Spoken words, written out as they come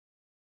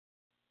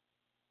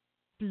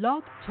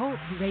Blog Talk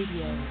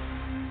Radio.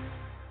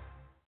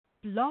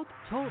 Blog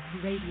Talk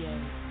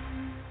Radio.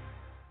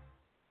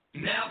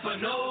 Napa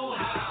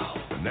know-how.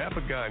 The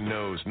Napa guy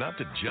knows not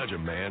to judge a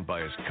man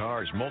by his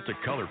car's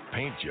multicolored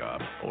paint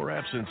job or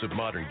absence of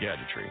modern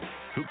gadgetry.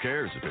 Who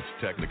cares if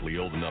it's technically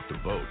old enough to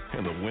vote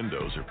and the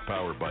windows are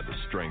powered by the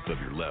strength of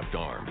your left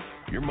arm?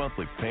 Your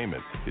monthly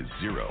payment is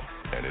zero,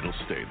 and it'll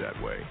stay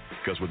that way.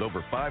 Because with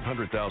over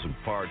 500,000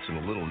 parts and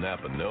a little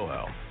Napa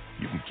know-how,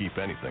 you can keep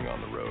anything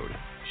on the road.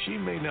 She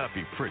may not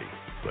be pretty,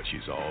 but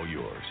she's all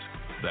yours.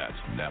 That's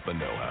Napa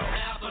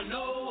know-how. Napa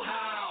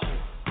know-how.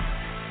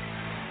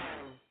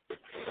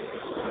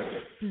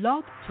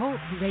 Blog Talk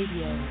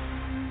Radio.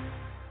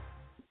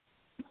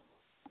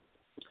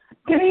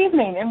 Good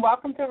evening, and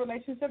welcome to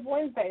Relationship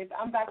Wednesdays.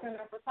 I'm Dr.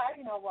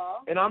 Nefertiti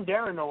Noel. And I'm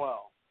Darren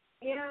Noel.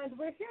 And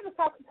we're here to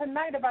talk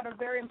tonight about a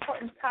very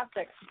important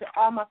topic.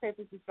 All my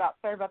papers is about,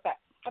 sorry about that,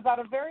 about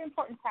a very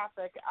important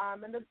topic.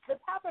 And the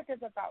topic is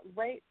about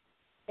rape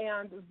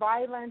and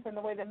violence and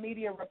the way the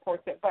media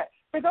reports it. But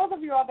for those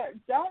of you all that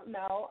don't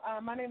know,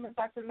 my name is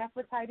Dr.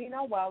 Nefertiti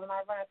Noel, and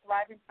I run a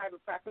thriving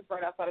private practice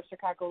right outside of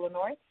Chicago,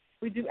 Illinois.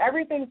 We do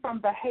everything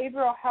from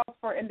behavioral health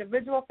for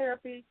individual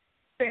therapy,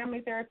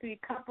 family therapy,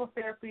 couple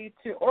therapy,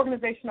 to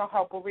organizational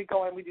help where we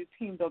go and we do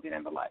team building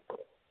and the like.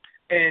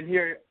 And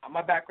here,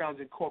 my background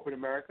is in corporate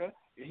America.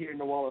 You're here in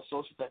Noel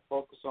Associates that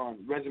focus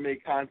on resume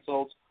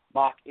consults,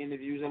 mock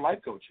interviews, and life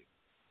coaching.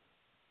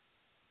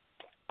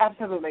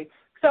 Absolutely.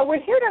 So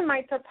we're here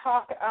tonight to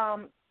talk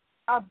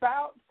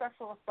about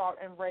sexual assault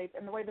and rape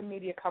and the way the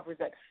media covers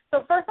it.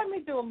 So first, let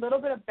me do a little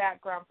bit of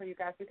background for you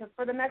guys, because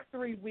for the next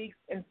 3 weeks,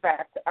 in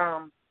fact,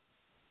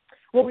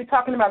 we'll be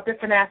talking about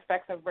different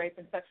aspects of rape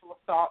and sexual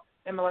assault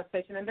and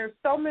molestation. And there's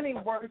so many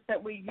words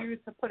that we use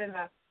to put in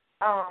a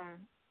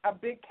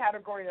big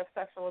category of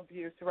sexual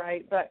abuse,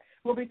 right? But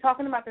we'll be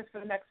talking about this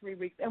for the next 3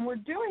 weeks. And we're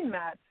doing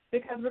that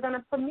because we're going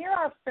to premiere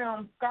our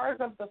film,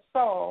 Scars of the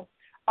Soul,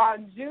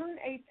 on June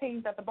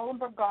 18th at the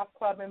Bolingbrook Golf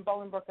Club in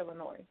Bolingbrook,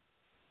 Illinois.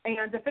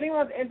 And if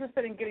anyone's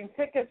interested in getting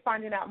tickets,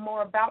 finding out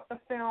more about the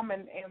film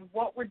and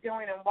what we're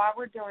doing and why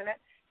we're doing it,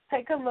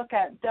 take a look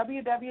at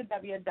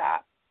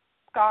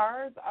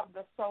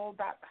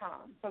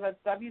www.scarsofthesoul.com. So that's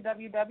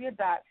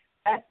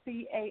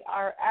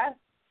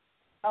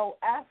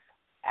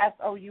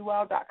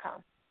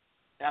www.scarsofsoul.com.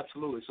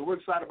 Absolutely. So we're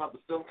excited about the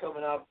film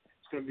coming up.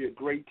 It's going to be a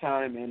great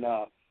time, and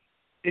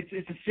it's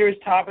a serious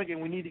topic,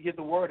 and we need to get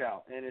the word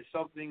out. And it's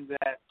something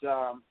that,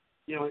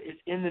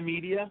 it's in the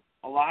media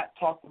a lot,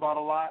 talked about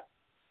a lot,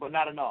 but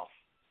not enough.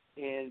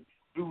 And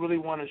we really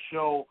want to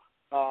show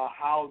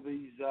how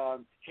these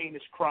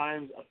heinous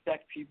crimes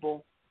affect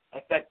people,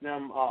 affect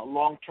them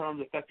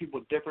long-term, affect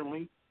people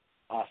differently.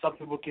 Some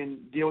people can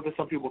deal with it,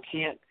 some people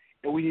can't,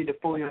 and we need to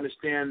fully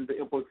understand the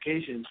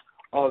implications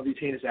of these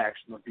heinous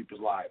actions on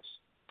people's lives.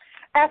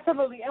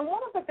 Absolutely. And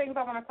one of the things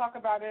I want to talk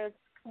about is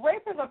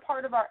rape is a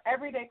part of our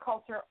everyday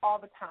culture all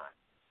the time.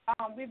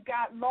 We've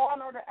got Law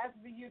and Order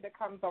SVU that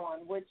comes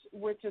on, which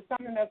is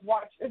something that's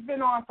watched. It's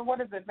been on for, what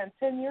has it been,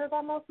 10 years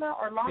almost now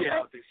or longer?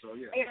 Yeah, I think so,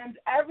 yeah. And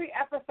every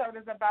episode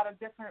is about a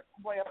different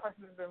way a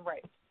person has been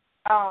raped.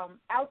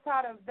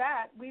 Outside of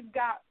that, we've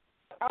got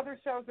other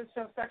shows that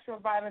show sexual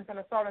violence and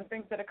assault and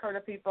things that occur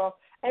to people.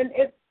 And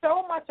it's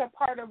so much a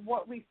part of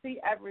what we see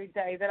every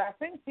day that I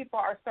think people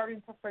are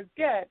starting to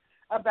forget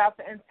about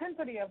the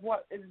intensity of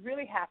what is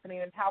really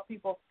happening and how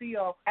people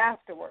feel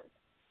afterwards.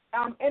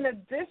 In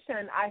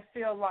addition, I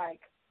feel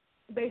like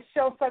they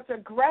show such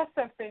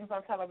aggressive things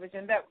on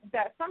television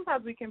that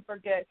sometimes we can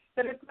forget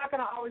that it's not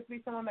going to always be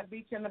someone that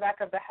beats you in the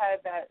back of the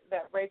head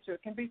that rapes you.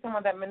 It can be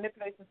someone that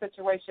manipulates the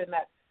situation,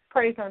 that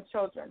preys on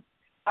children.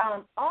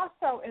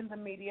 Also in the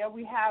media,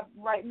 we have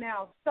right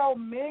now so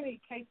many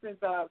cases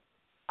of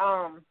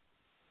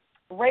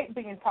rape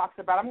being talked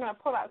about. I'm going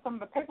to pull out some of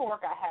the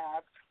paperwork I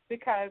have,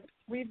 because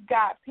we've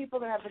got people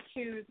that have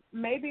accused,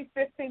 maybe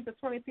 15 to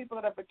 20 people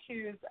that have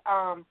accused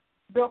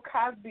Bill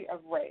Cosby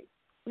of rape.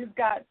 We've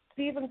got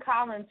Stephen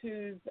Collins,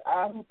 who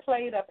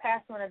played a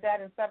pastor and a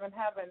dad in Seventh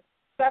Heaven,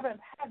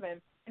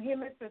 and he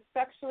admits to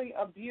sexually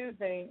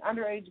abusing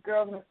underage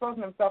girls and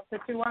exposing himself to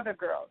 2 other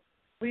girls.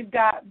 We've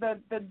got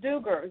the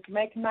Dugars,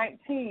 Make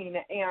 19,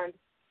 and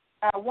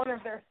one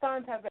of their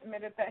sons has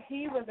admitted that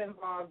he was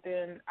involved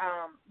in,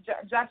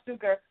 Josh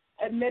Dugar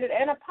admitted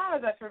and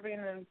apologized for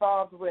being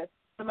involved with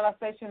the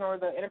molestation or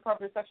the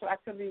inappropriate sexual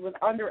activity with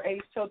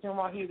underage children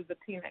while he was a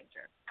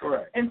teenager.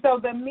 Correct. And so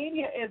the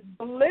media is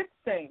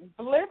blitzing.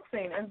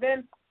 And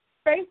then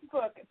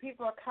Facebook,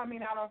 people are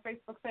coming out on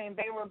Facebook saying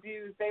they were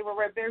abused, they were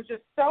raped. There's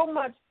just so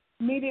much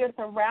media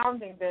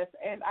surrounding this,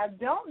 and I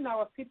don't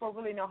know if people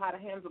really know how to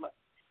handle it.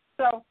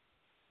 So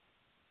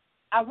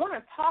I want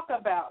to talk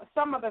about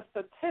some of the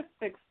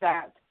statistics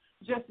that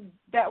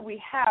we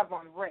have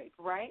on rape,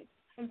 right?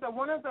 And so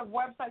one of the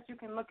websites you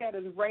can look at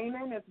is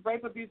RAINN. It's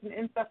Rape, Abuse, and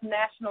Incest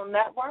National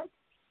Network.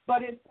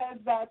 But it says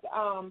that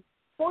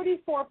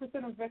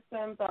 44% of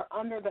victims are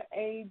under the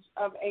age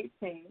of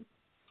 18.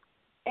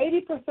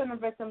 80% of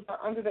victims are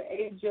under the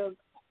age of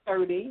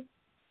 30.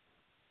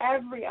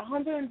 Every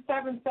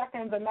 107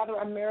 seconds, another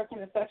American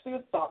is sexually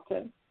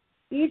assaulted.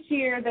 Each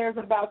year, there's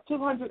about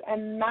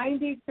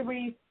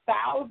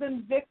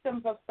 293,000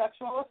 victims of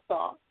sexual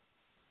assault.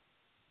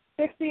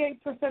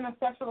 68% of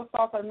sexual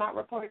assaults are not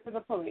reported to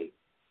the police.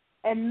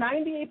 And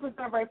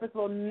 98% of rapists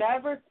will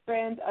never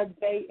spend a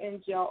day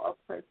in jail or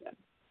prison.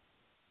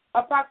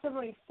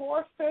 Approximately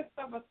 4/5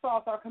 of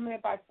assaults are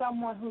committed by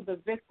someone who the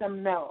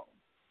victim knows.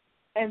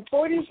 And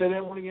Say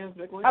that one again,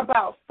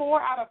 about 4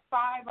 out of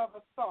 5 of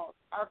assaults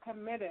are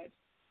committed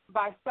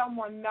by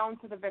someone known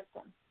to the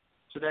victim.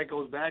 So that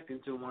goes back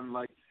into one,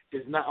 like,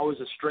 it's not always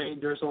a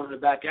stranger, someone in the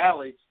back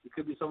alley. It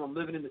could be someone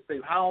living in the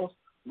same house,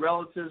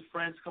 relatives,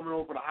 friends coming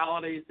over for the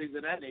holidays, things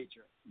of that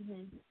nature.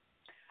 Mm-hmm.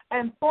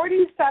 And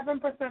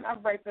 47%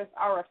 of rapists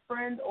are a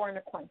friend or an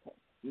acquaintance.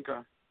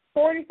 Okay.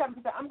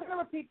 47%. I'm going to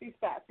repeat these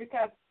stats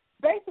because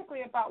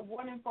basically about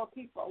 1 in 4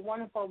 people,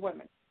 1 in 4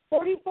 women.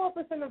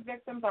 44% of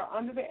victims are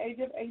under the age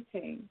of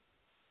 18.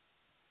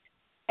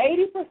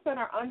 80%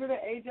 are under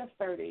the age of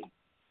 30.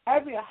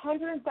 Every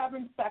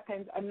 107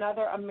 seconds,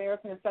 another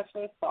American is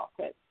sexually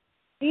assaulted.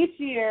 Each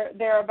year,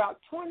 there are about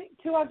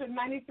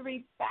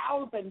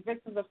 293,000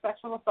 victims of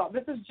sexual assault.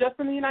 This is just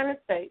in the United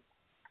States.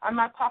 I'm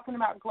not talking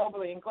about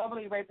globally, and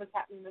globally rape is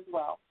happening as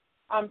well.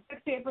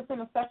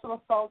 68% of sexual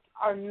assaults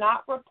are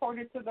not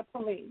reported to the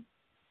police.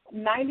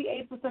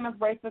 98% of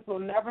rapists will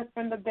never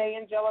spend a day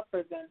in jail or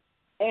prison.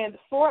 And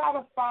 4 out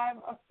of 5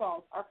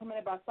 assaults are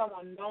committed by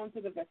someone known to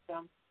the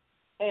victim.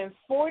 And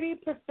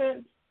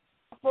 47%,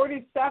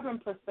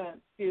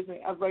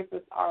 of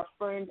rapists are a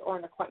friend or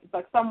an acquaintance,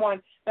 like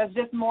someone that's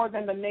just more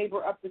than the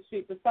neighbor up the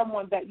street, but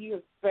someone that you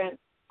have spent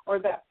or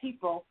that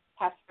people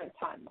have spent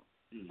time with.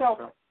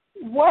 So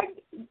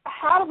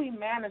how do we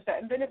manage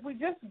that? And then if we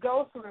just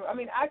go through, I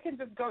mean, I can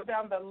just go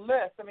down the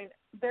list. I mean,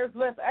 there's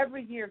lists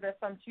every year. There's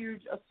some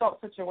huge assault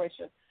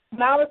situation.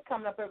 Now it's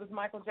coming up. It was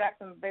Michael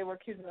Jackson. They were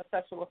accusing of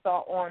sexual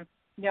assault on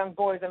young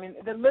boys. I mean,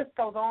 the list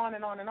goes on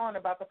and on and on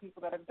about the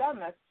people that have done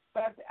this.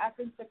 But I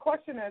think the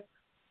question is,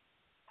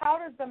 how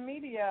does the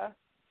media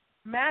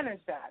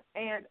manage that?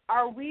 And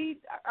are we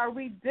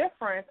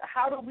different?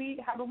 How do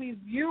we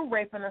view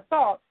rape and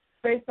assault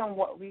based on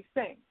what we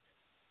think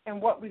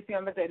and what we see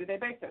on a day-to-day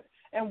basis?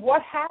 And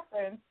what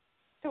happens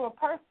to a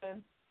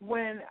person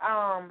when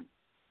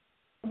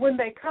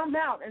they come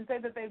out and say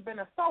that they've been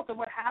assaulted?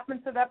 What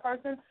happens to that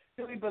person?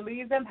 Do we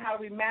believe them? How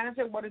do we manage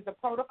it? What is the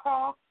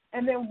protocol?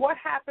 And then what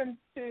happens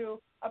to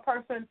a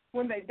person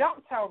when they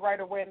don't tell right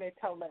away and they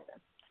tell later?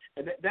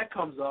 And that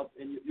comes up,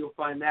 and you'll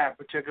find that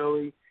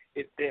particularly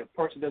if the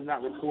person does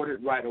not report it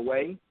right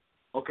away,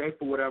 okay,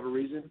 for whatever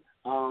reason.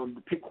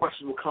 The big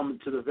questions will come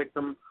to the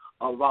victim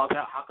about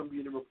that. How come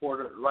you didn't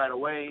report it right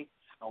away?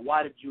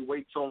 Why did you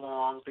wait so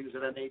long? Things of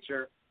that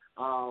nature.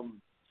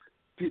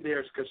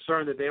 There's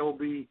concern that they will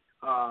be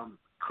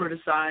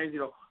criticized.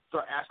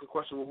 Start asking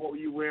questions. Well, what were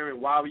you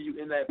wearing? Why were you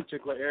in that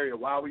particular area?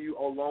 Why were you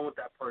alone with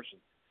that person?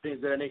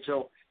 Things of that nature.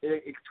 So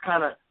it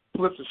kind of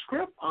flips the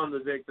script on the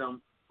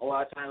victim a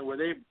lot of times, where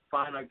they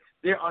find like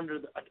they're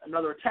under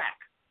another attack.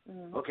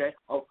 Mm-hmm. Okay,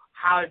 of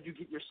how did you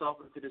get yourself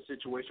into this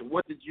situation?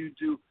 What did you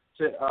do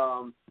to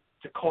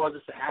cause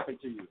this to happen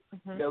to you?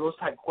 Mm-hmm. Those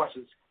type of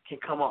questions can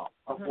come up,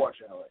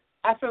 unfortunately.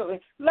 Absolutely.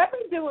 Let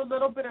me do a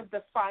little bit of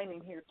defining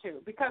here,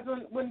 too, because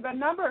when the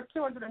number of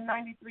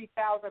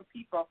 293,000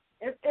 people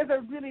is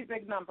a really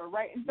big number,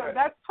 right? And so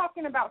that's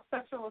talking about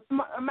sexual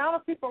amount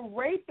of people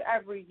raped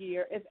every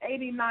year is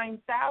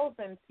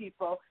 89,000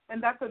 people,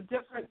 and that's a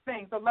different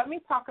thing. So let me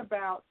talk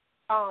about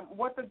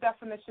what the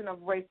definition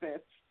of rape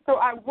is. So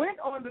I went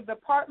on the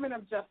Department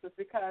of Justice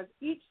because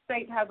each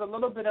state has a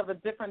little bit of a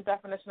different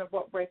definition of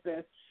what rape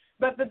is.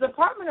 But the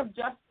Department of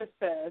Justice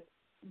says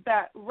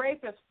that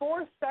rape is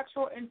forced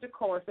sexual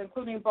intercourse,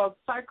 including both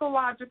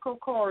psychological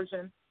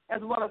coercion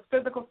as well as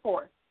physical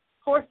force.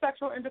 Forced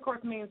sexual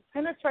intercourse means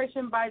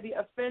penetration by the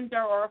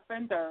offender or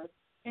offenders,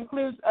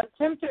 includes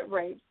attempted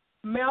rape,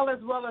 male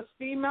as well as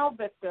female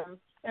victims,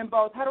 in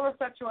both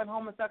heterosexual and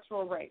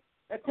homosexual rape.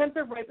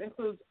 Attempted rape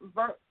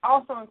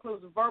also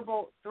includes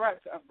verbal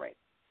threats of rape.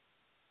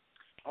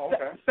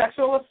 Okay.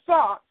 Sexual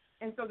assault,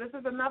 and so this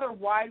is another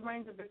wide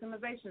range of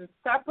victimization,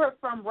 separate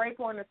from rape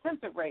or an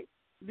attempted rape.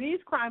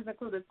 These crimes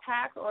include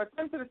attacks or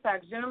attempted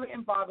attacks generally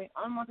involving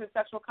unwanted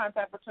sexual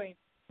contact between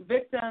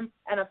victim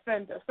and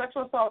offender.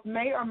 Sexual assault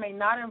may or may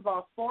not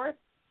involve force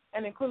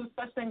and includes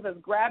such things as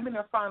grabbing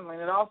or fondling.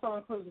 It also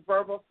includes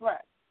verbal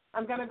threats.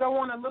 I'm going to go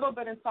on a little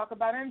bit and talk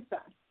about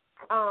incest.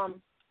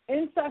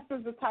 Incest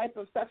is the type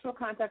of sexual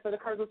contact that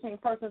occurs between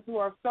persons who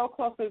are so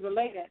closely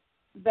related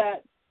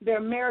that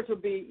their marriage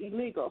would be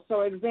illegal.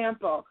 So,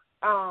 example,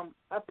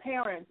 a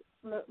parent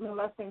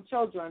molesting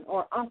children,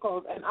 or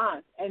uncles and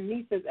aunts and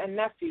nieces and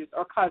nephews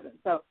or cousins.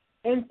 So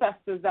incest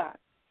is that.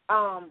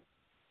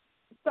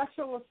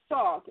 Sexual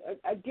assault,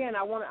 again,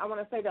 I want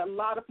to say that a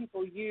lot of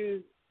people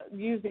use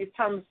these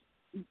terms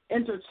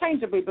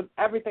interchangeably, but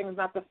everything is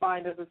not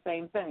defined as the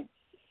same thing.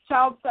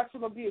 Child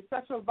sexual abuse.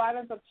 Sexual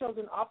violence of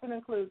children often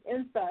includes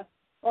incest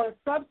or a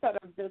subset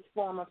of this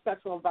form of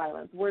sexual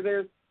violence, where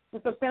there's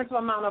a substantial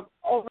amount of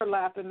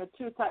overlap in the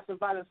two types of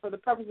violence for the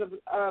purpose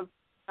of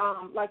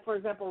like, for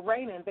example,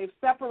 Rainin, they've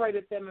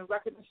separated them in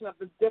recognition of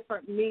the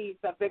different needs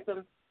that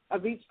victims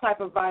of each type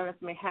of violence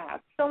may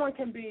have. Someone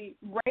can be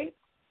raped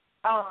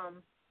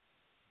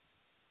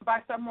by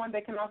someone.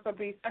 They can also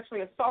be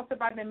sexually assaulted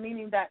by them,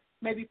 meaning that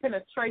maybe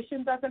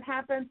penetration doesn't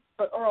happen,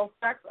 but oral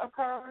sex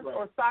occurs, right.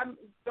 or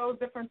those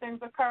different things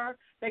occur.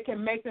 They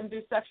can make them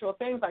do sexual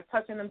things like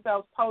touching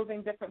themselves,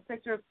 posing different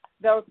pictures,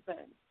 those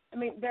things. I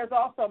mean, there's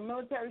also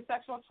military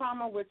sexual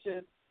trauma, which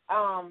is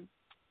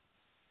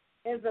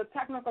a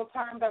technical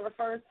term that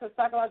refers to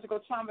psychological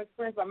trauma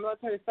experienced by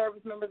military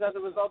service members as a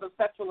result of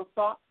sexual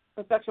assault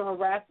or sexual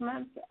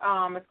harassment.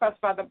 It's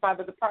classified by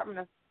the Department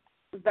of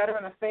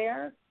Veteran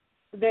Affairs.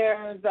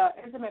 There's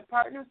intimate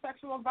partner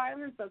sexual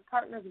violence. Those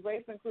partners'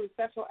 rapes include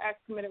sexual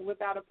acts committed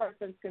without a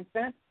person's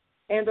consent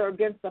and or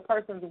against the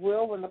person's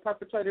will when the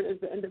perpetrator is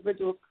the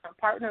individual's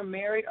partner,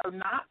 married or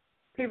not,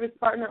 previous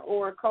partner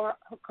or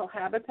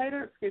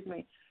cohabitator.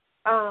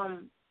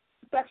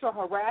 Sexual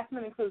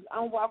harassment includes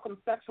unwelcome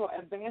sexual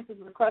advances,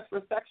 requests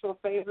for sexual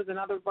favors, and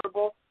other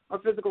verbal or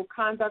physical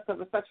conduct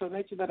of a sexual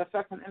nature that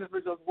affects an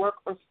individual's work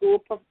or school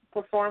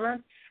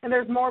performance. And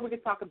there's more we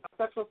could talk about: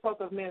 sexual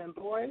assault of men and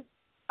boys.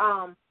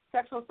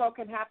 Sexual assault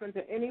can happen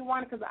to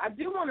anyone, because I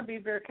do want to be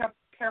very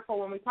careful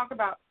when we talk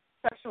about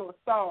sexual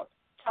assault,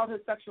 childhood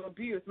sexual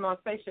abuse,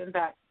 molestation,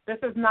 that this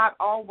is not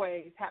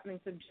always happening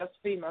to just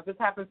females. This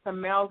happens to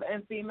males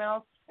and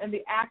females, and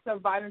the act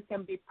of violence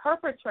can be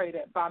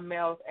perpetrated by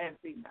males and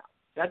females.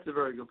 That's a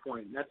very good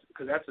point. That's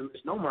because that's a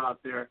misnomer out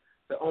there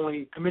that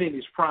only committing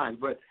these crimes.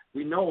 But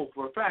we know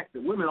for a fact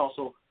that women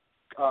also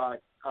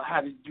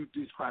have to do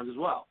these crimes as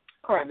well.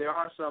 Correct. And there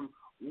are some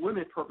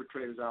women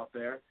perpetrators out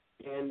there,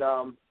 and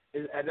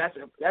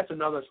that's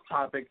another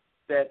topic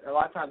that a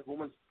lot of times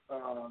women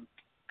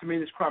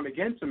committing this crime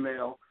against a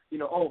male.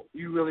 Oh,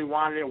 you really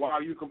wanted it. Why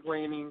are you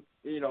complaining?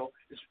 We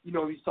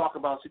talk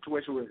about a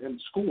situation in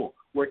school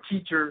where a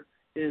teacher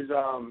is,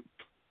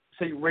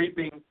 say,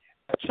 raping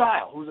a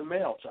child who's a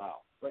male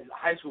child, like a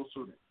high school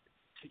student.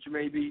 Teacher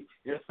may be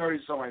in her 30s,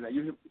 something like that.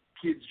 You hear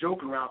kids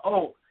joking around.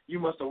 Oh, you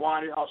must have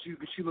wanted it. Oh,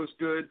 she looks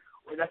good.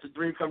 Or that's a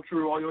dream come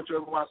true. Oh, you don't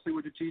ever want to sleep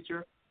with the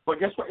teacher. But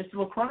guess what? It's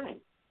still a crime.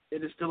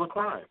 It is still a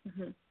crime,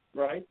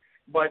 right?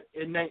 But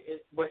in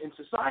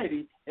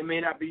society, it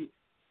may not be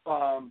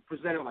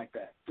presented like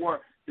that. Or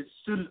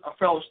a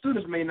fellow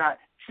students may not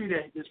treat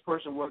this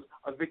person was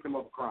a victim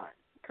of a crime.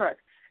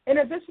 Correct. In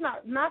addition,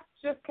 not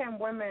just can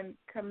women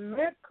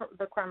commit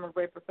the crime of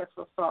rape or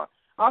sexual assault,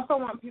 I also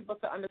want people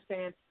to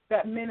understand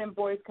that men and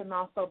boys can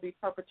also be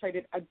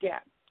perpetrated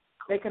against.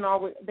 They can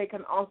also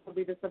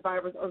be the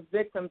survivors or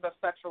victims of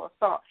sexual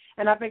assault.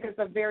 And I think it's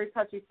a very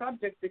touchy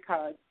subject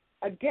because,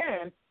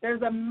 again,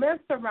 there's a myth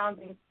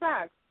surrounding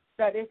sex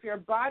that if your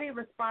body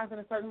responds in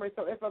a certain way,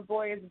 so if a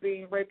boy is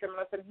being raped and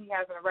molested, he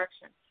has an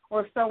erection,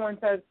 or if someone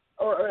says,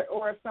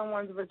 or if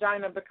someone's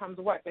vagina becomes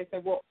wet, they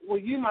say, well,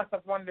 you must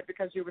have wanted it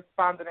because you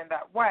responded in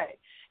that way.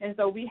 And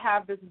so we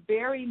have this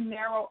very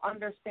narrow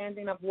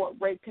understanding of what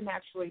rape can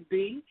actually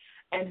be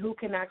and who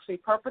can actually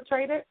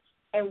perpetrate it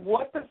and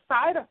what the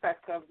side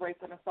effects of rape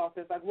and assault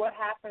is, like what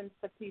happens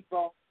to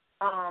people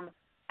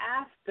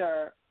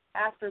after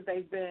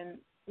they've been,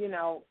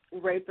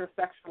 raped or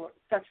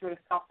sexually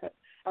assaulted.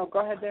 Oh,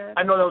 go ahead, Darren.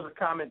 I know there was a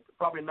comment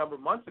probably a number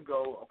of months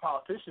ago. A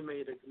politician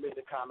made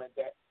a comment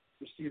that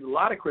received a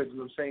lot of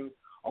criticism, saying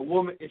a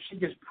woman, if she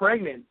gets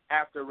pregnant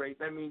after rape,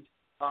 that means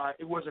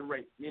it wasn't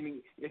rape.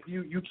 Meaning, if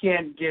you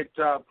can't get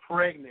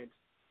pregnant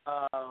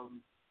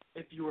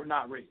if you were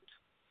not raped,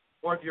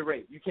 or if you're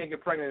raped, you can't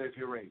get pregnant if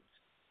you're raped.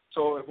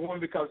 So if a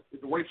woman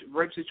if the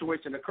rape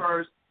situation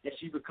occurs and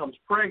she becomes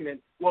pregnant,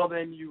 well,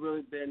 then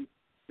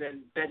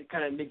then that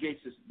kind of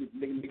negates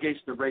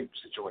the rape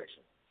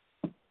situation,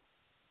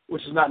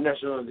 which is not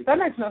necessarily the case. That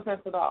makes no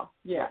sense at all.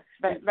 Yeah,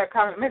 that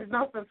comment makes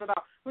no sense at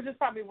all, which is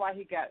probably why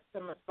he got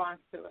some response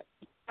to it.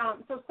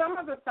 So some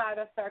of the side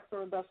effects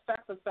or the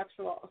effects of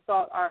sexual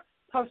assault are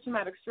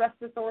post-traumatic stress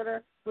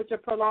disorder, which are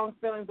prolonged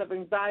feelings of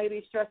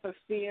anxiety, stress, or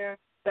fear.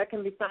 That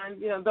can be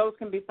signs, those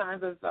can be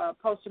signs of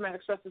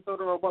post-traumatic stress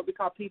disorder or what we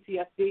call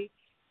PTSD.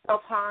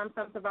 Self-harm.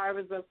 Some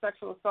survivors of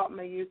sexual assault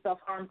may use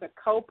self-harm to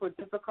cope with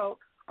difficult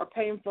or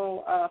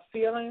painful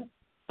feelings.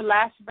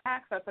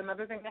 Flashbacks, that's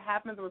another thing that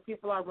happens where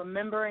people are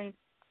remembering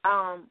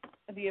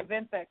the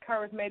event that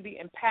occurs maybe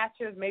in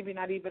patches, maybe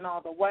not even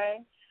all the way.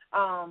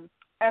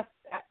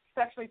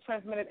 Sexually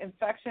transmitted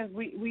infections.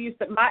 We used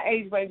to, my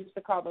age range used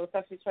to call those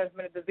sexually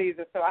transmitted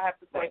diseases, so I have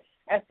to say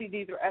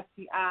STDs or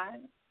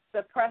STIs.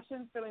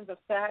 Depression, feelings of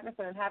sadness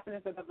and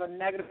unhappiness that have a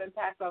negative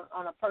impact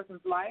on a person's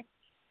life.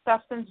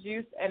 Substance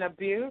use and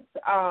abuse.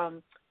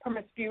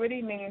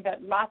 Promiscuity, meaning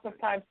that lots of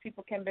times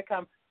people can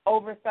become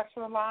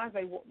over-sexualized.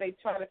 They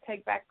try to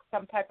take back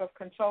some type of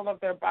control of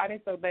their body,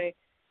 so they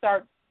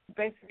start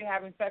basically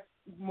having sex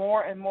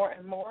more and more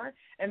and more.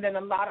 And then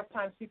a lot of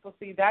times people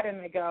see that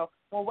and they go,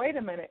 well, wait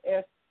a minute,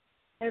 if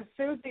if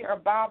Susie or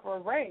Bob were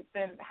raped,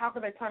 then how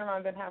could they turn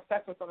around and have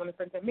sex with someone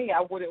different than me?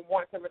 I wouldn't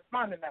want to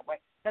respond in that way.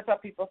 That's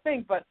what people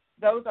think. But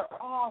those are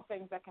all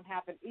things that can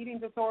happen. Eating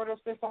disorders,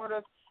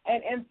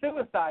 and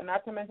suicide.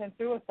 Not to mention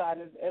suicide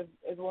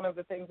is one of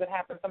the things that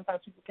happens.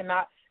 Sometimes people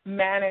cannot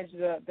manage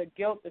the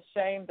guilt, the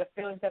shame, the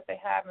feelings that they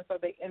have, and so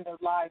they end their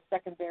lives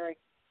secondary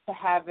to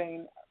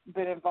having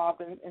been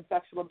involved in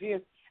sexual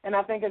abuse. And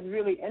I think it's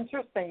really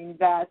interesting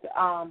that,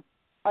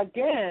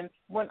 again,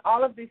 when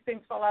all of these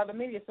things fall out of the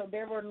media, so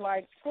there were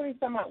like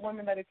 20-some-odd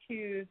women that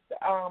accused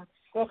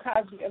Bill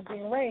Cosby of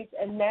being raped,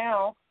 and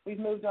now we've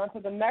moved on to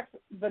the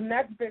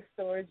next big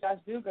story, Josh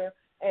Duggar,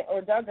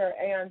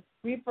 and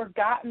we've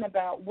forgotten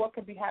about what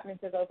could be happening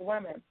to those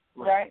women,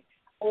 right?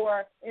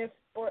 Or if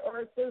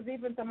there's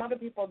even some other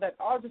people that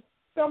are just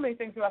so many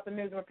things throughout the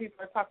news where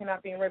people are talking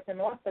about being raped and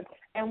molested,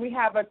 and we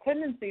have a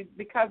tendency,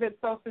 because it's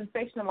so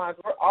sensationalized,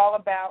 we're all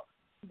about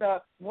the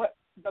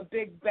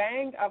big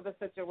bang of the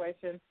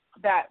situation,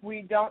 that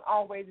we don't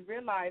always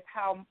realize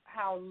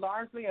how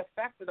largely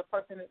affected a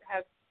person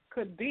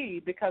could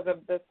be because of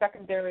the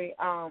secondary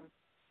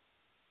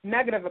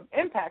negative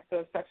impact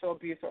of sexual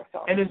abuse or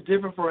assault. And it's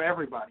different for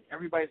everybody.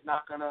 Everybody's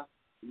not going to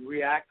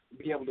react,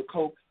 be able to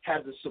cope,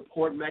 have the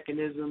support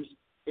mechanisms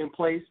in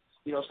place.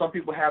 You know, some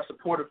people have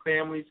supportive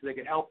families so they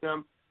can help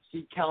them,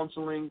 seek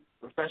counseling,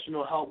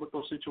 professional help with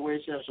those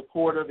situations, are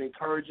supportive,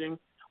 encouraging,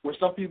 where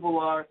some people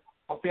or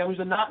families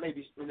are not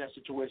maybe in that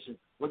situation,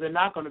 where they're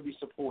not going to be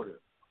supportive,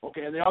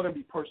 okay, and they are going to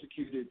be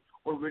persecuted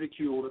or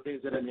ridiculed or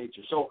things of that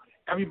nature. So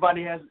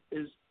everybody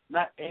is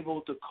not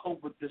able to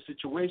cope with the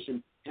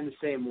situation in the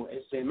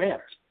same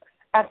manner.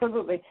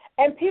 Absolutely.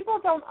 And people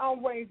don't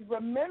always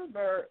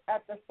remember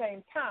at the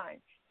same time.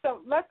 So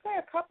let's say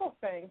a couple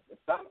things.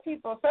 Some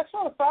people,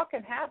 sexual assault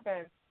can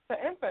happen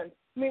to infants.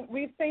 I mean,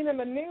 we've seen in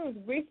the news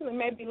recently,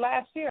 maybe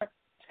last year,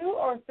 2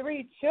 or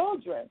 3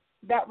 children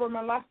that were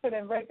molested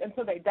and raped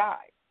until they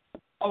died.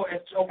 Oh,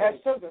 as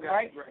children,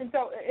 right? And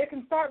so it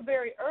can start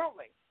very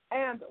early.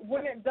 And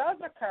when it does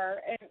occur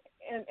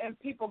and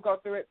people go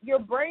through it, your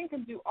brain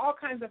can do all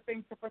kinds of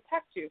things to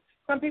protect you.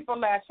 Some people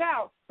lash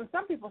out, but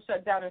some people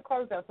shut down and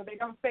close down, so they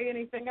don't say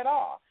anything at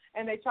all.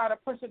 And they try to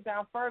push it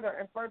down further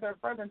and further and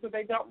further until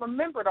they don't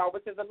remember it all,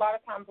 which is a lot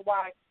of times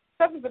why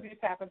substance abuse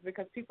happens,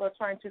 because people are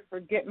trying to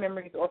forget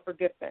memories or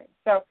forget things.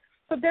 So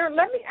Darren,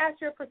 let me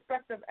ask your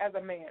perspective as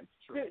a man.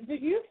 Sure. Do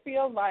you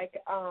feel like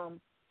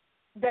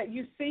that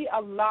you see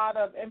a lot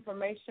of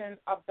information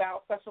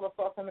about sexual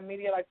assault in the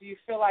media? Like, do you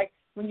feel like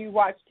when you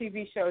watch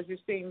TV shows, you're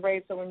seeing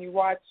rapes, or when you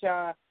watch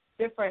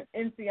different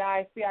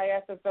NCI,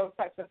 CIS, those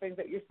types of things,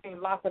 that you're seeing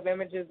lots of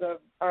images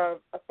of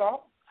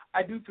assault?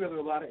 I do feel there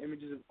are a lot of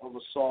images of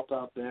assault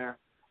out there.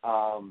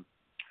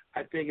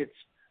 I think it's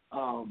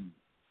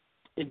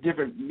in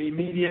different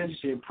media. You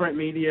see it in print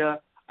media.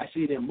 I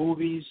see it in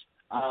movies.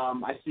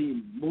 I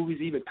see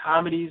movies, even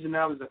comedies, and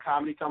now there's a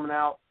comedy coming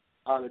out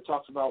that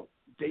talks about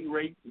date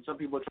rape, and some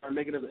people are trying to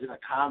make it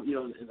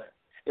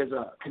as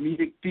a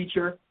comedic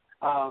feature.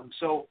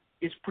 So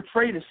it's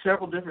portrayed in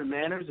several different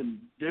manners and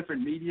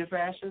different media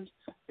fashions,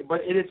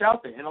 but it is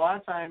out there. And a lot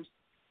of times,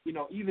 you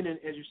know, even as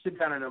you sit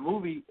down in a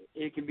movie,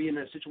 it can be in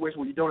a situation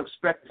where you don't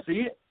expect to see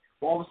it.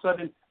 All of a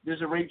sudden,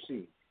 there's a rape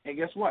scene. And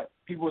guess what?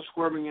 People are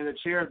squirming in their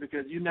chairs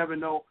because you never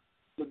know.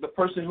 The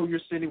person who you're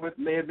sitting with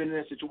may have been in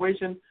that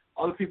situation.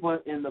 Other people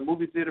in the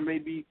movie theater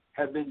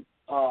have been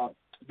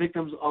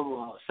victims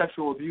of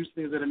sexual abuse,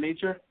 things of that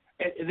nature,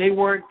 and they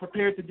weren't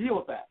prepared to deal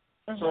with that.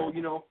 Mm-hmm. So,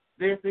 you know,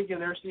 they're thinking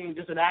they're seeing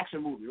just an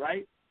action movie,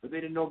 right? But they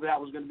didn't know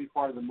that was going to be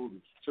part of the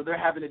movie. So they're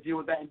having to deal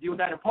with that and deal with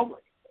that in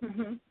public.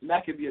 Mm-hmm. And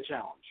that could be a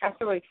challenge.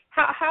 Absolutely.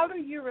 How do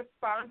you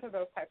respond to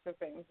those types of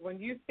things? When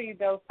you see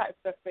those types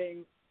of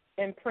things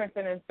in print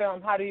and in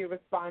film, how do you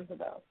respond to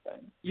those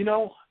things? You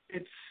know,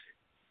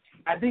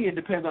 I think it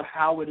depends on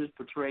how it is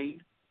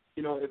portrayed.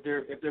 You know, if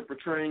they're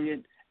portraying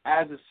it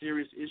as a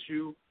serious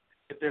issue,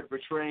 if they're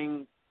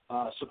portraying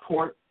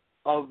support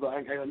of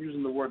I'm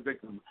using the word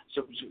victim,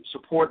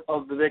 support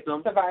of the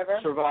victim,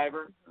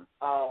 survivor.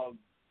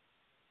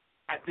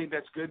 I think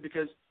that's good,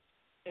 because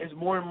as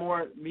more and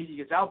more media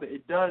gets out there,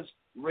 it does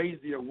raise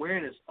the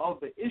awareness of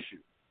the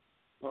issue.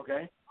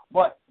 Okay,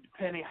 but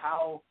depending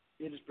how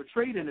it is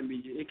portrayed in the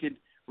media, it could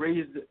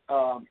raise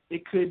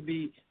it could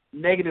be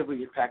negatively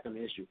impacting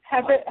the issue.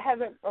 Has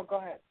it? Oh, go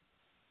ahead.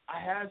 I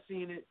have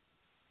seen it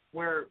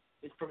where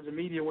it's from the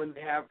media when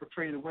they have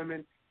portrayed the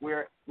women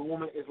where the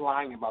woman is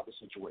lying about the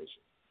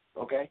situation.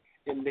 Okay,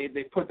 and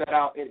they put that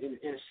out in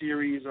a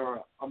series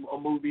or a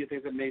movie and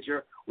things of that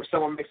nature where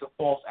someone makes a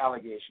false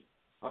allegation.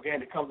 Okay,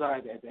 and it comes out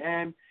at the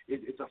end,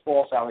 it's a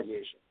false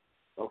allegation.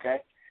 Okay,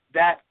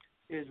 that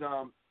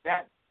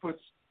puts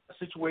a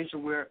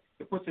situation where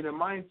it puts in a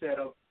mindset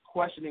of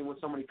questioning when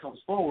somebody comes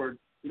forward.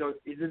 You know,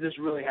 did this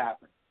really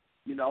happen?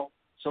 You know,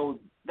 so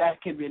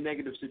that can be a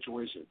negative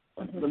situation,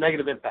 a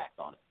negative impact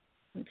on it.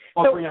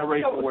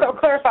 So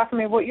clarify for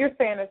me, what you're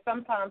saying is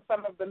sometimes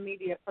some of the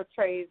media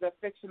portrays a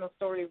fictional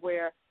story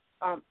where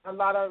a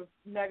lot of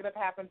negative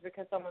happens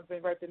because someone's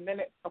been raped, and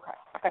then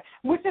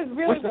which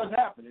does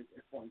happen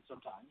at points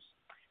sometimes.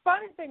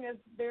 funny thing is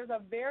there's a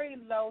very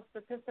low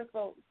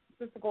statistical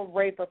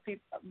rate of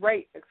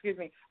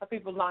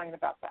people lying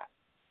about that.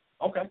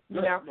 Okay.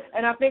 You know,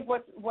 and I think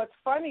what's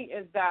funny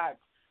is that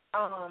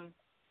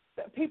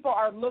people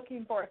are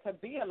looking for it to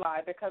be a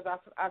lie because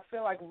I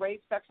feel like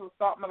rape, sexual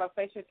assault,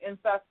 molestation,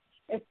 incest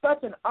is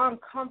such an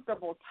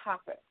uncomfortable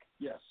topic.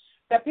 Yes.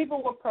 That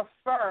people would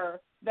prefer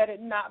that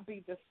it not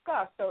be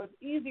discussed, so it's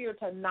easier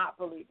to not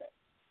believe it.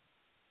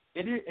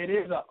 It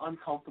is an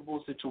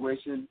uncomfortable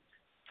situation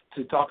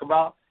to talk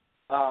about,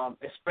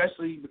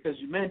 especially because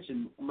you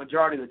mentioned the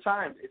majority of the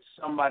time it's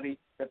somebody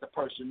that the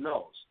person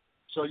knows.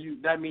 So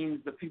that means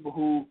the people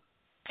who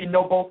can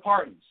know both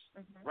parties,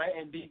 right,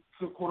 and be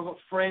quote-unquote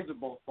friends with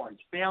both parties,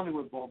 family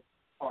with both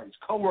parties,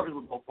 co-workers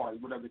with both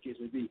parties, whatever the case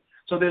may be.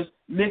 So there's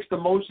mixed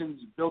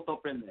emotions built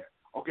up in there.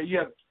 Okay, you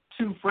have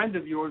two friends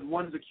of yours,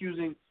 one is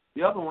accusing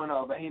the other one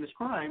of a heinous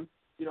crime.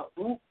 You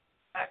know,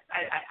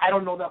 I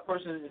don't know that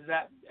person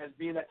as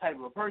being that type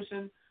of a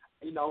person.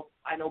 You know,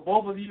 I know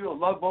both of you, I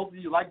love both of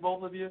you, like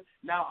both of you.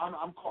 Now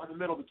I'm caught in the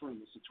middle between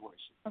the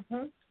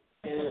situation.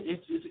 And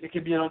it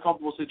can be an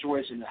uncomfortable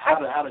situation.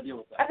 How to deal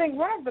with that? I think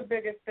one of the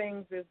biggest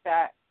things is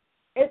that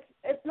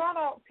it's not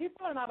all,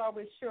 people are not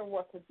always sure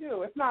what to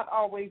do. It's not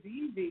always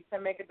easy to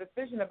make a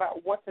decision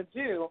about what to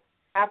do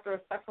after a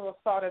sexual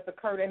assault has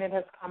occurred and it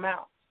has come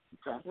out,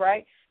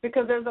 right?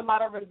 Because there's a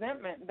lot of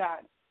resentment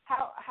that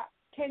how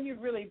can you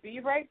really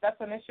be raped?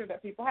 That's an issue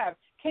that people have.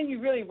 Can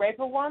you really rape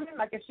a woman?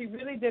 Like if she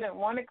really didn't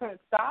want it, could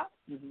it stop?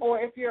 Or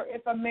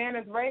if a man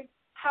is raped,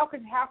 how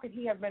could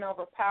he have been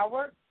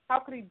overpowered? How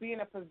could he be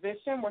in a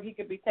position where he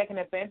could be taken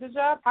advantage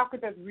of? How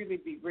could this really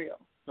be real?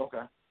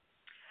 Okay.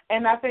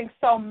 And I think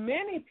so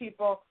many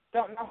people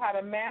don't know how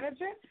to manage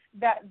it,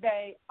 that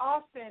they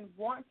often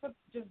want to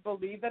just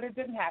believe that it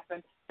didn't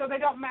happen, so they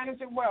don't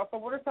manage it well. So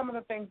what are some of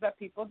the things that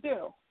people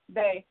do?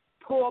 They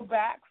pull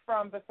back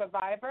from the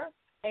survivor,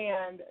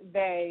 and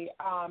they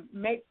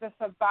make the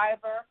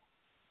survivor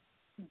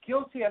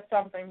guilty of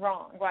something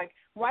wrong. Like,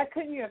 why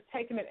couldn't you have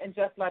taken it and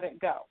just let it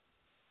go,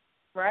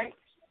 right?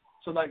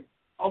 So, like,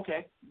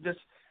 okay, just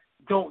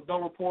don't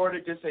report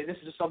it. Just say this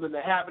is just something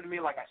that happened to me.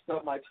 Like I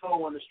stubbed my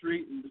toe on the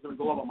street and just gonna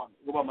go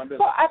about my business.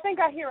 Well, I think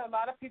I hear a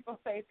lot of people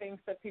say things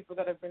to people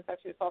that have been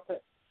sexually assaulted.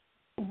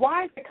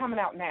 Why is it coming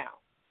out now?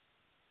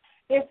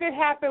 If it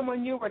happened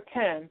when you were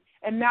 10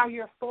 and now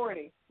you're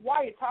 40, why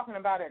are you talking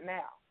about it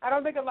now? I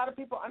don't think a lot of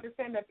people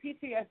understand that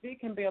PTSD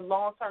can be a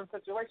long-term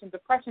situation.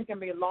 Depression can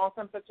be a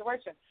long-term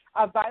situation.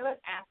 A violent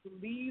act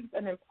leaves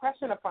an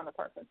impression upon the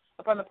person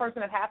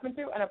it happened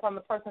to, and upon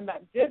the person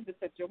that did the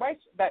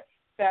situation, that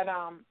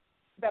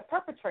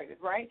perpetrated,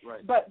 right?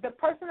 But the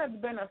person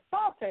that's been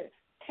assaulted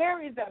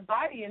carries that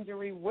body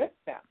injury with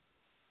them.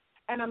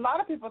 And a lot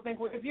of people think,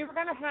 well, if you were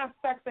going to have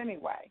sex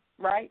anyway,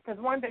 right?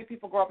 Because one day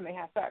people grow up and they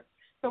have sex.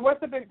 So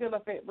what's the big deal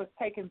if it was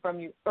taken from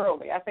you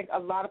early? I think a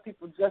lot of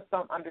people just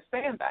don't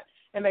understand that,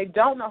 and they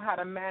don't know how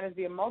to manage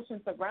the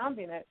emotions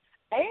surrounding it.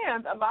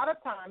 And a lot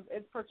of times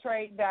it's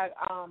portrayed that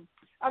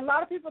a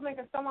lot of people think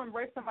if someone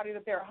rapes somebody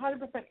that they're 100%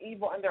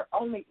 evil and they're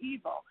only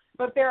evil.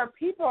 But there are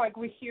people, like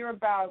we hear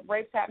about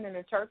rapes happening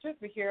in churches.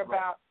 We hear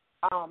about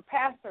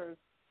pastors,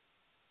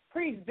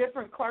 priests,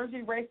 different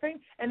clergy raping.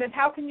 And then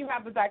how can you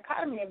have the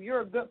dichotomy of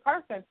you're a good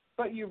person,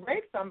 but you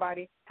rape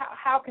somebody?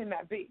 How can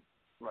that be?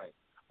 Right.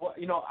 Well,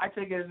 you know, I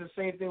take it as the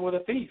same thing with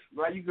a thief,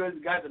 right? You guys,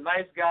 the guy's a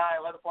nice guy,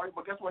 I love the party,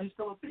 but guess what? He's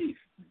still a thief,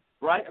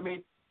 right? I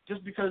mean,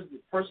 just because the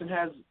person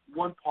has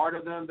one part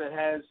of them that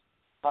has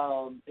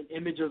an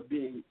image of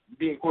being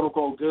quote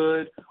unquote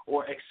good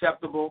or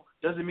acceptable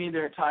doesn't mean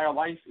their entire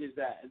life is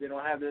that. They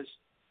don't have this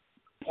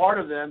part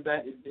of them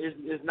that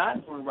is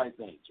not doing the right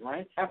things,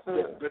 right?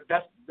 Absolutely. But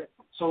that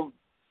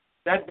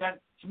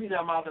to me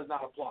that model does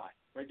not apply,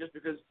 right? Just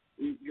because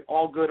you're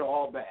all good or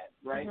all bad,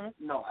 right?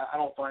 No, I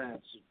don't find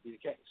that to be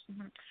the case.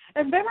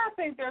 And then I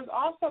think there's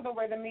also the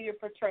way the media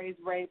portrays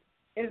rape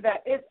is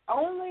that it's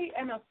only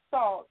an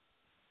assault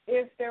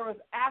if there was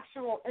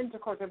actual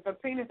intercourse, if the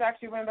penis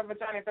actually went in the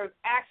vagina, if there's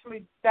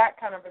actually that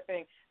kind of a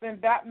thing, then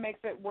that makes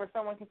it where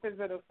someone considers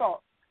it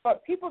assault.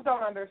 But people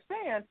don't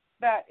understand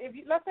that if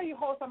you, let's say you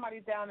hold somebody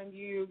down and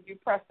you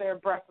press their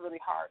breast really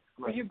hard,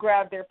 or you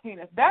grab their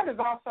penis, that is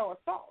also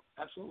assault.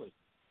 Absolutely.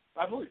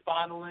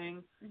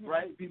 Fondling,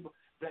 right? People.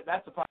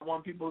 That's the problem.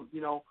 When people,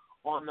 you know,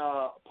 on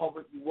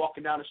public,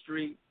 walking down the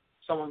street,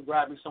 someone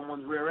grabbing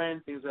someone's rear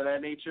end, things of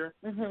that nature,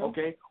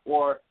 okay?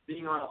 Or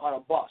being on a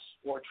bus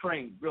or a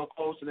train real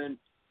close, and then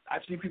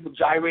I've seen people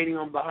gyrating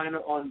on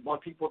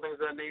people, things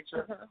of that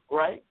nature,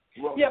 right?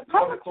 Well, yeah,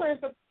 public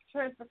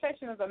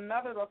transportation is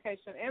another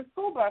location, and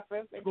school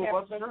buses,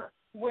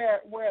 where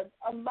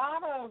a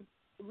lot of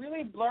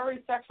really blurry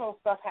sexual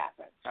stuff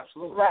happens.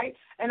 Absolutely. Right?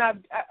 And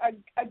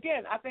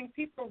I think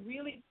people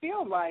really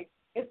feel like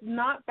it's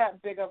not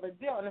that big of a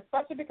deal, and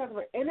especially because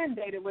we're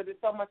inundated with it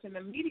so much in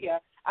the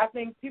media, I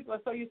think people are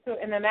so used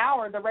to in an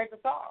hour the rape is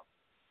solved.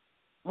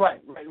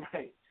 Right.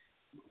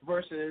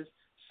 Versus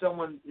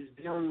someone is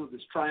dealing with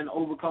this, trying to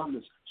overcome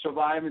this,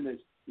 surviving this,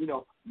 you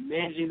know,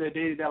 managing their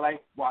day-to-day life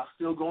while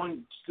still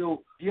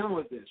dealing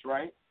with this,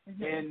 right?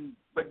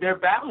 but they're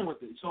battling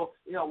with it. So,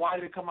 why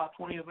did it come out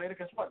 20 years later?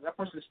 Guess what? That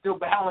person is still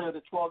battling with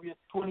it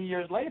 20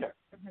 years later.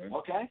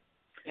 Okay?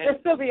 And it's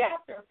still the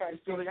after effects.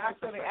 It's still the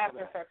after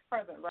effects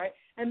present, right?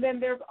 And then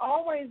there's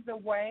always the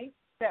way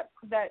that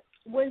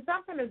when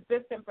something is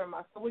distant from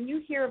us, so when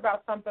you hear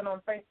about something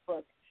on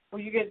Facebook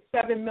where you get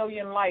 7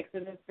 million likes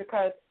and it's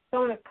because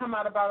someone has come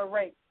out about a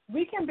rape,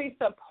 we can be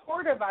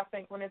supportive, I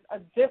think, when it's a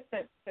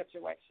distant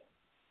situation.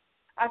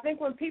 I think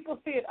when people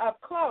see it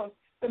up close,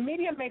 the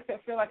media makes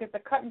it feel like it's a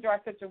cut and dry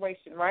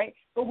situation, right?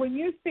 But when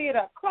you see it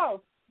up close,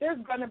 there's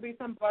going to be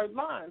some blurred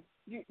lines.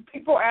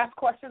 People ask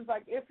questions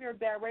like, if your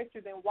dad raped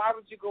you, then why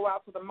would you go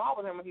out to the mall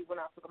with him when he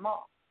went out to the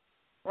mall?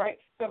 Right?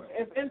 So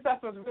if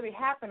incest was really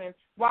happening,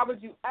 why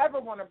would you ever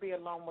want to be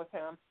alone with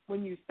him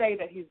when you say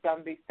that he's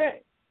done these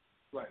things?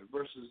 Right,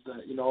 versus,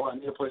 I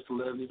need a place to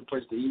live, need a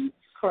place to eat.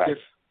 Correct.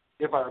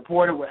 If I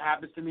reported what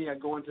happens to me, I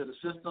go into the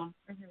system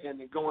and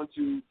then go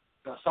into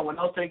someone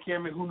else take care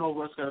of me, who knows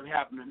what's going to be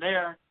happening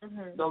there,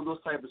 those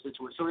type of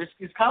situations. So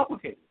it's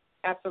complicated.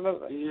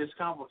 Absolutely. It is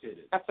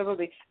complicated.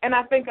 Absolutely. And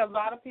I think a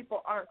lot of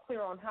people aren't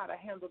clear on how to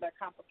handle that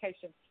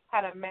complication,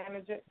 how to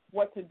manage it,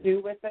 what to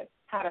do with it,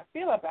 how to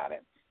feel about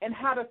it, and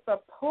how to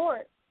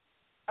support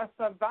a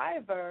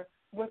survivor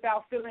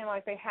without feeling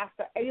like they have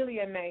to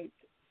alienate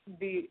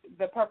the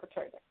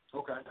perpetrator.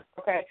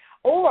 Okay.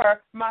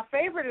 Or my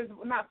favorite is,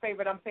 not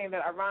favorite, I'm saying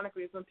that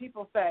ironically, is when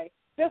people say,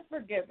 just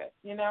forgive it,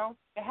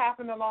 It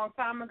happened a long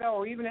time ago,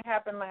 or even it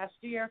happened last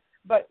year,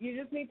 but you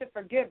just need to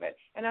forgive it.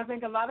 And I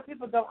think a lot of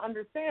people don't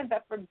understand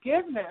that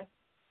forgiveness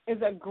is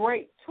a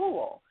great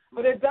tool,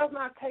 but it does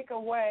not take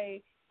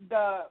away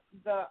the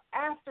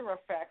after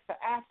effects, the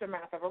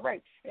aftermath of a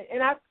rape.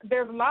 And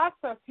there's lots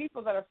of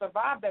people that have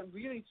survived that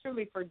really,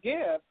 truly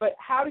forgive, but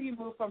how do you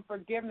move from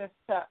forgiveness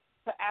to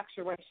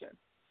actuation?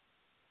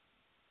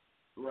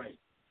 Right.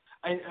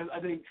 I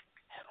think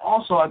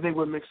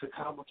what makes it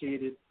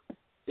complicated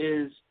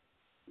is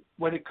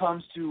when it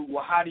comes to,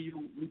 how do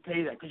you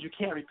repay that? Because you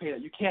can't repay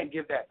that. You can't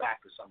give that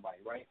back to somebody,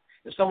 right?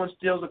 If someone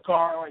steals a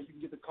car, all right, you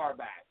can get the car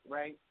back,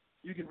 right?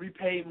 You can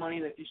repay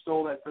money that you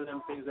stole that for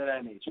them, things of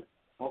that nature,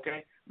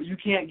 okay? But you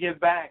can't give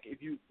back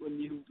when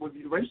you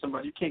rape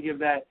somebody. You can't give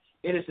that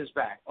innocence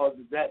back, or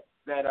that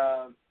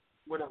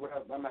whatever.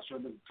 I'm not sure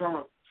the term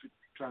I'm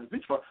trying to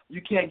reach for.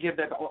 You can't give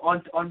that,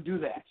 undo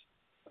that.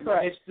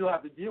 Right. They still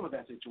have to deal with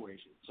that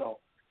situation. So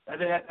I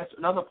think that's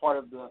another part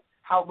of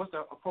what's the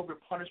appropriate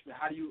punishment?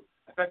 How do you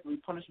effectively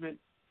punishment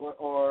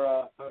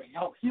or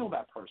help heal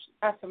that person?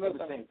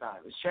 Absolutely. At the same time,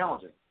 it's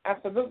challenging.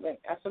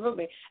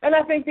 Absolutely. And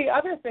I think the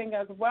other thing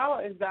as well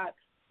is that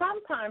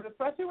sometimes,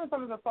 especially when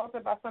someone's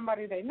assaulted by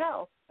somebody they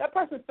know, that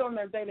person's still in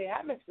their daily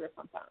atmosphere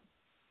sometimes.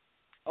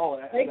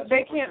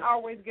 They can't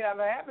always get out of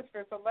the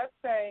atmosphere. So let's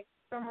say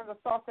someone's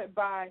assaulted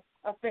by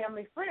a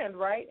family friend,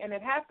 right? And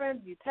it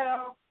happens, you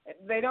tell,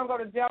 they don't go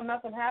to jail,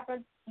 nothing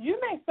happens. You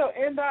may still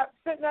end up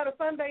sitting at a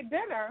Sunday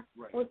dinner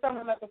with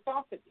someone that's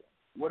assaulted you.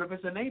 What if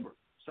it's a neighbor?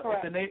 So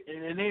Correct. It's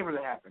a neighbor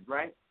that happened,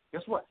 right?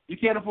 Guess what? You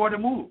can't afford to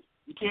move.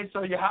 You can't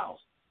sell your house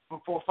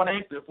for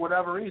financially, for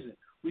whatever reason.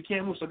 We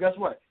can't move. So guess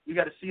what? You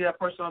got to see that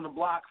person on the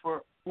block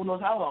for who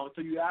knows how long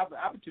until you have the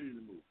opportunity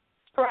to move.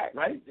 Correct.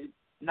 Right?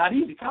 Not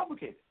easy,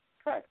 complicated.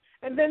 Correct.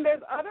 And then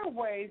there's other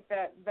ways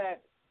that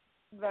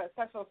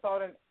sexual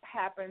assault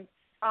happens.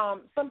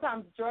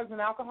 Sometimes drugs and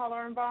alcohol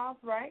are involved,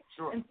 right?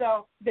 Sure. And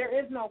so there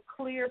is no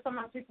clear,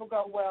 sometimes people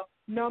go, well,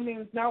 no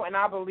means no, and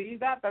I believe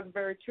that. That's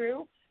very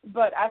true.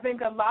 But I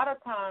think a lot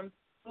of times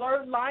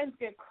blurred lines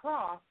get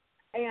crossed,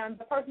 and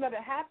the person that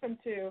it happened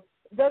to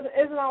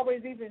isn't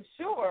always even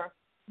sure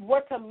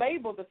what to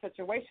label the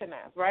situation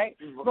as, right?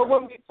 Okay. But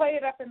when we play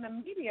it up in the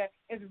media,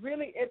 it's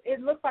really,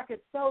 it looks like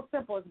it's so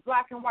simple. It's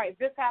black and white.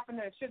 This happened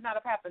and it should not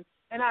have happened.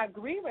 And I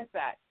agree with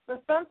that.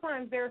 But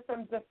sometimes there's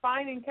some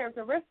defining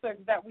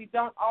characteristics that we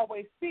don't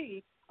always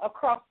see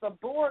across the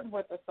board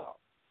with assault.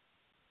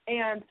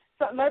 And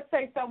so let's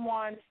say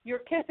you're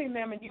kissing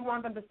them and you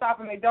want them to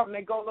stop and they don't, and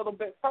they go a little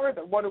bit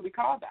further. What do we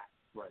call that?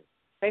 Right.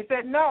 They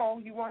said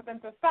no, you want them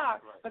to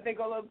stop, right. But they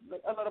go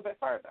a little bit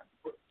further.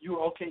 You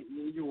were okay.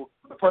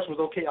 The person was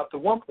okay up to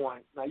one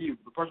point. Not you.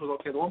 The person was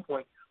okay at one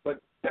point,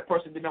 but that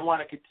person didn't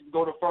want to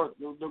go to further.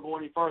 They'll go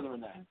any further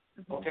than that.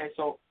 Mm-hmm. Okay,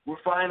 so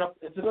we're fine up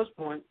to this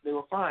point. They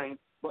were fine,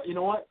 but you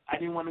know what? I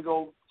didn't want to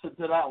go to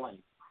that lane.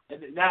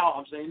 And now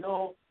I'm saying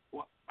no.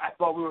 I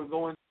thought we were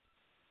going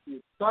to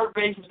third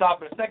base and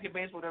stopping at second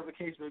base, whatever the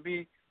case may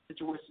be.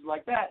 Situations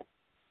like that.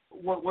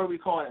 What are we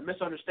calling it?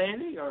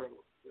 Misunderstanding or?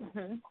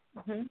 Mm-hmm.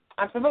 Mm-hmm.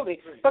 Absolutely.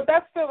 But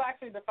that's still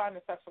actually defined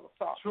as sexual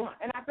assault. Sure.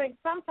 And I think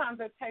sometimes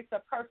it takes a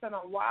person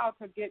a while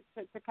to get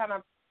to kind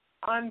of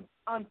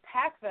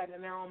unpack that in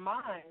their own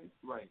mind,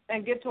 right,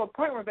 and get to a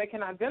point where they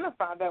can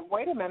identify that,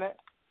 wait a minute,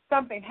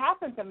 something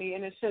happened to me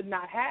and it should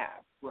not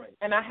have. Right.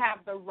 And I have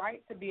the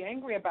right to be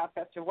angry about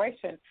that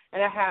situation,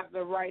 and I have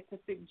the right to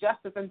seek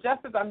justice. And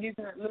justice, I'm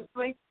using it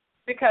loosely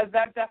because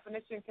that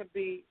definition could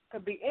be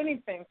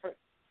anything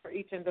for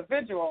each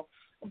individual.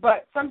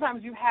 But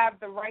sometimes you have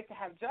the right to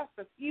have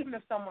justice, even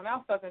if someone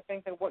else doesn't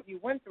think that what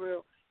you went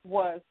through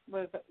was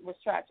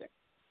tragic.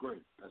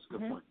 Great. That's a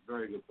good mm-hmm. point.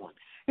 Very good point.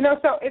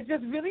 So it's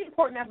just really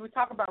important as we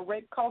talk about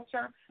rape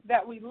culture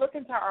that we look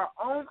into our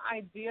own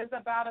ideas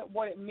about it,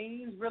 what it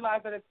means,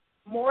 realize that it's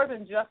more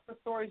than just the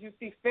stories you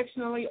see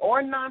fictionally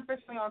or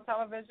non-fictionally on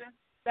television,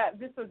 that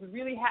this is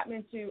really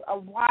happening to a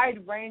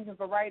wide range and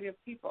variety of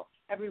people,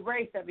 every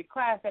race, every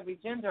class, every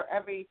gender,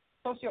 every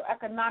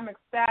socioeconomic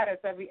status,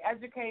 every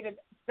educated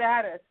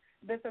status.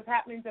 This is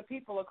happening to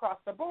people across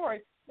the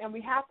board, and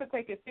we have to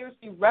take it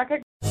seriously.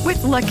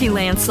 With Lucky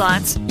Land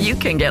Slots, you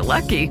can get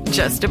lucky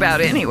just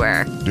about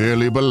anywhere.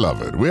 Dearly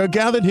beloved, we are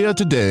gathered here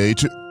today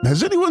to...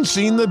 Has anyone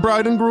seen the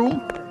bride and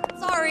groom?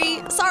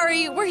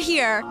 Sorry, we're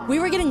here. We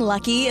were getting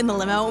lucky in the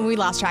limo and we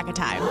lost track of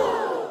time.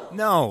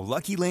 No,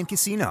 Lucky Land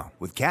Casino,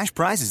 with cash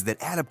prizes that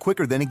add up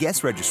quicker than a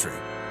guest registry.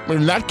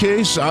 In that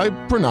case, I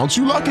pronounce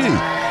you lucky.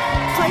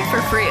 Play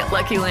for free at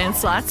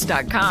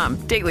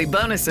LuckyLandSlots.com. Daily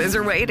bonuses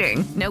are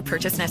waiting. No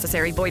purchase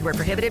necessary. Void where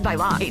prohibited by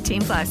law.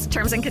 18+.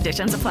 Terms and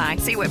conditions apply.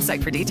 See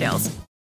website for details.